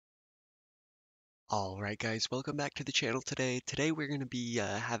Alright guys, welcome back to the channel today. Today we're going to be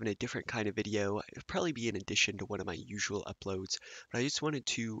having a different kind of video. It'll probably be in addition to one of my usual uploads, but I just wanted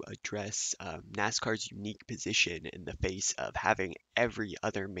to address NASCAR's unique position in the face of having every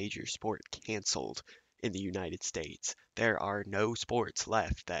other major sport canceled in the United States. There are no sports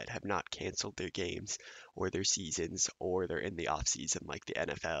left that have not canceled their games or their seasons, or they're in the off season like the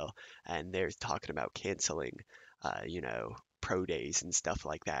NFL, and they're talking about canceling, pro days and stuff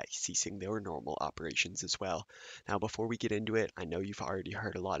like that, ceasing their normal operations as well. Now, before we get into it, I know you've already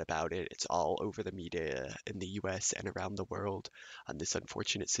heard a lot about it. It's all over the media in the US and around the world on this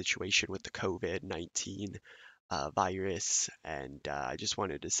unfortunate situation with the COVID-19 virus. And I just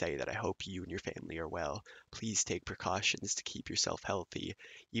wanted to say that I hope you and your family are well. Please take precautions to keep yourself healthy.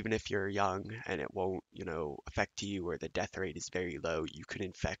 Even if you're young and it won't, affect you, or the death rate is very low, you could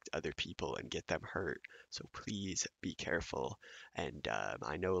infect other people and get them hurt. So please be careful. And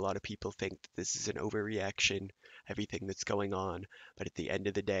I know a lot of people think that this is an overreaction, everything that's going on, but at the end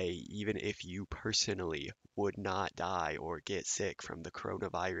of the day, even if you personally would not die or get sick from the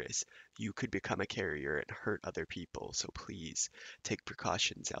coronavirus, you could become a carrier and hurt other people. So please take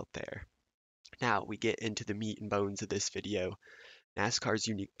precautions out there. Now we get into the meat and bones of this video. NASCAR's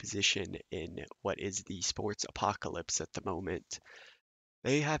unique position in what is the sports apocalypse at the moment.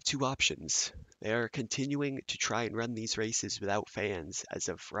 They have two options. They are continuing to try and run these races without fans as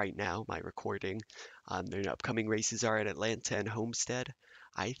of right now, my recording. Their upcoming races are at Atlanta and Homestead.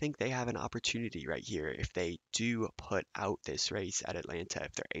 I think they have an opportunity right here if they do put out this race at Atlanta,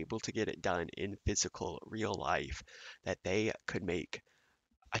 if they're able to get it done in physical, real life, that they could make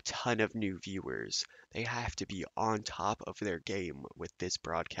a ton of new viewers. They have to be on top of their game with this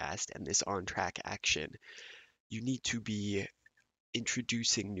broadcast and this on track action. You need to be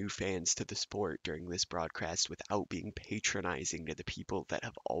introducing new fans to the sport during this broadcast without being patronizing to the people that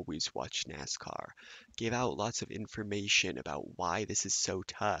have always watched NASCAR. Give out lots of information about why this is so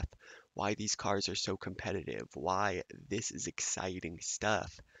tough, why these cars are so competitive, why this is exciting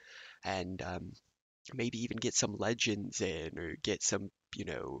stuff, and maybe even get some legends in, or get some,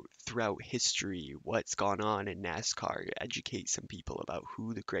 throughout history, what's gone on in NASCAR, educate some people about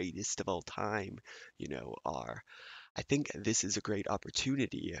who the greatest of all time, are. I think this is a great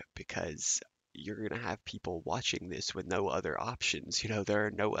opportunity because you're going to have people watching this with no other options. There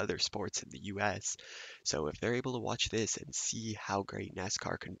are no other sports in the US. So if they're able to watch this and see how great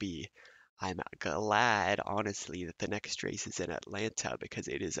NASCAR can be, I'm glad, honestly, that the next race is in Atlanta because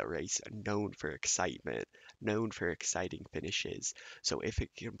it is a race known for excitement, known for exciting finishes. So if it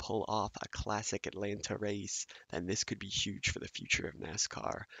can pull off a classic Atlanta race, then this could be huge for the future of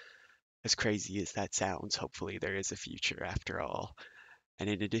NASCAR. As crazy as that sounds, hopefully there is a future after all. And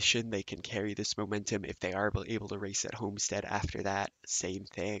in addition, they can carry this momentum if they are able to race at Homestead after that. Same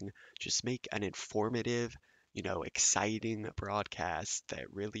thing. Just make an informative, exciting broadcast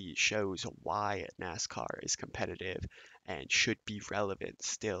that really shows why NASCAR is competitive and should be relevant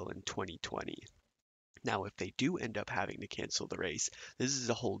still in 2020. Now, if they do end up having to cancel the race, this is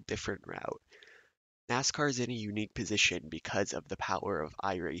a whole different route. NASCAR is in a unique position because of the power of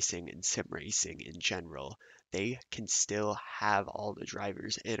iRacing and sim racing in general. They can still have all the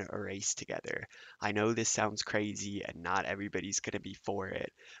drivers in a race together. I know this sounds crazy and not everybody's going to be for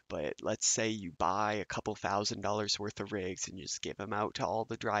it, but let's say you buy a couple $1,000s worth of rigs and you just give them out to all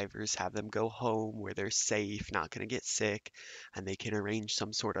the drivers, have them go home where they're safe, not going to get sick, and they can arrange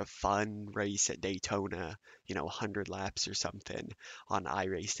some sort of fun race at Daytona, 100 laps or something on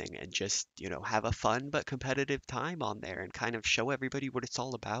iRacing, and just, have a fun but competitive time on there and kind of show everybody what it's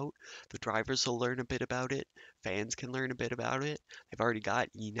all about. The drivers will learn a bit about it. Fans can learn a bit about it. They've already got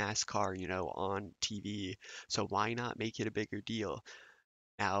eNASCAR, on TV, so why not make it a bigger deal?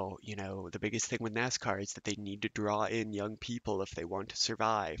 Now, the biggest thing with NASCAR is that they need to draw in young people if they want to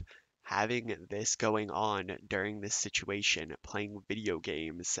survive. Having this going on during this situation, playing video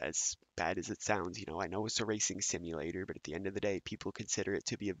games, as bad as it sounds, I know it's a racing simulator, but at the end of the day, people consider it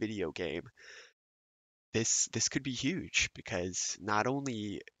to be a video game. This could be huge because not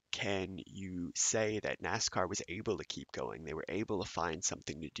only can you say that NASCAR was able to keep going, they were able to find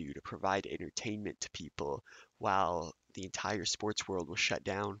something to do to provide entertainment to people while the entire sports world was shut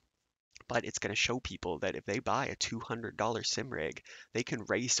down. But it's going to show people that if they buy a $200 sim rig, they can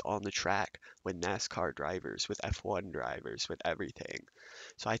race on the track with NASCAR drivers, with F1 drivers, with everything.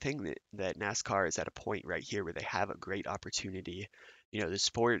 So I think that NASCAR is at a point right here where they have a great opportunity. The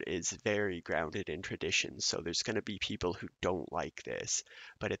sport is very grounded in tradition, so there's going to be people who don't like this.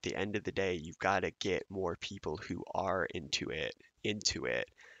 But at the end of the day, you've got to get more people who are into it,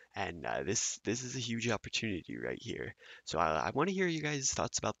 and this is a huge opportunity right here. So I want to hear you guys'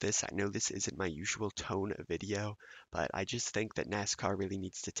 thoughts about this. I know this isn't my usual tone of video, but I just think that NASCAR really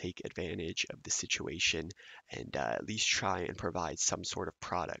needs to take advantage of the situation and at least try and provide some sort of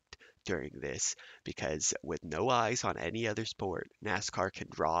product during this, because with no eyes on any other sport, NASCAR can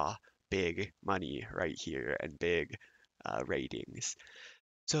draw big money right here and big ratings.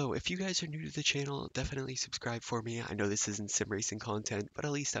 So if you guys are new to the channel, definitely subscribe for me. I know this isn't sim racing content, but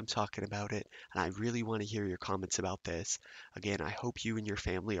at least I'm talking about it, and I really want to hear your comments about this. Again, I hope you and your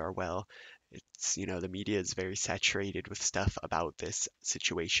family are well. The media is very saturated with stuff about this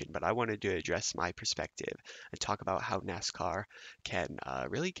situation, but I wanted to address my perspective and talk about how NASCAR can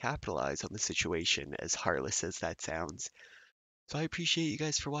really capitalize on the situation, as heartless as that sounds. So I appreciate you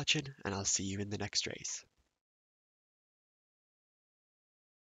guys for watching, and I'll see you in the next race.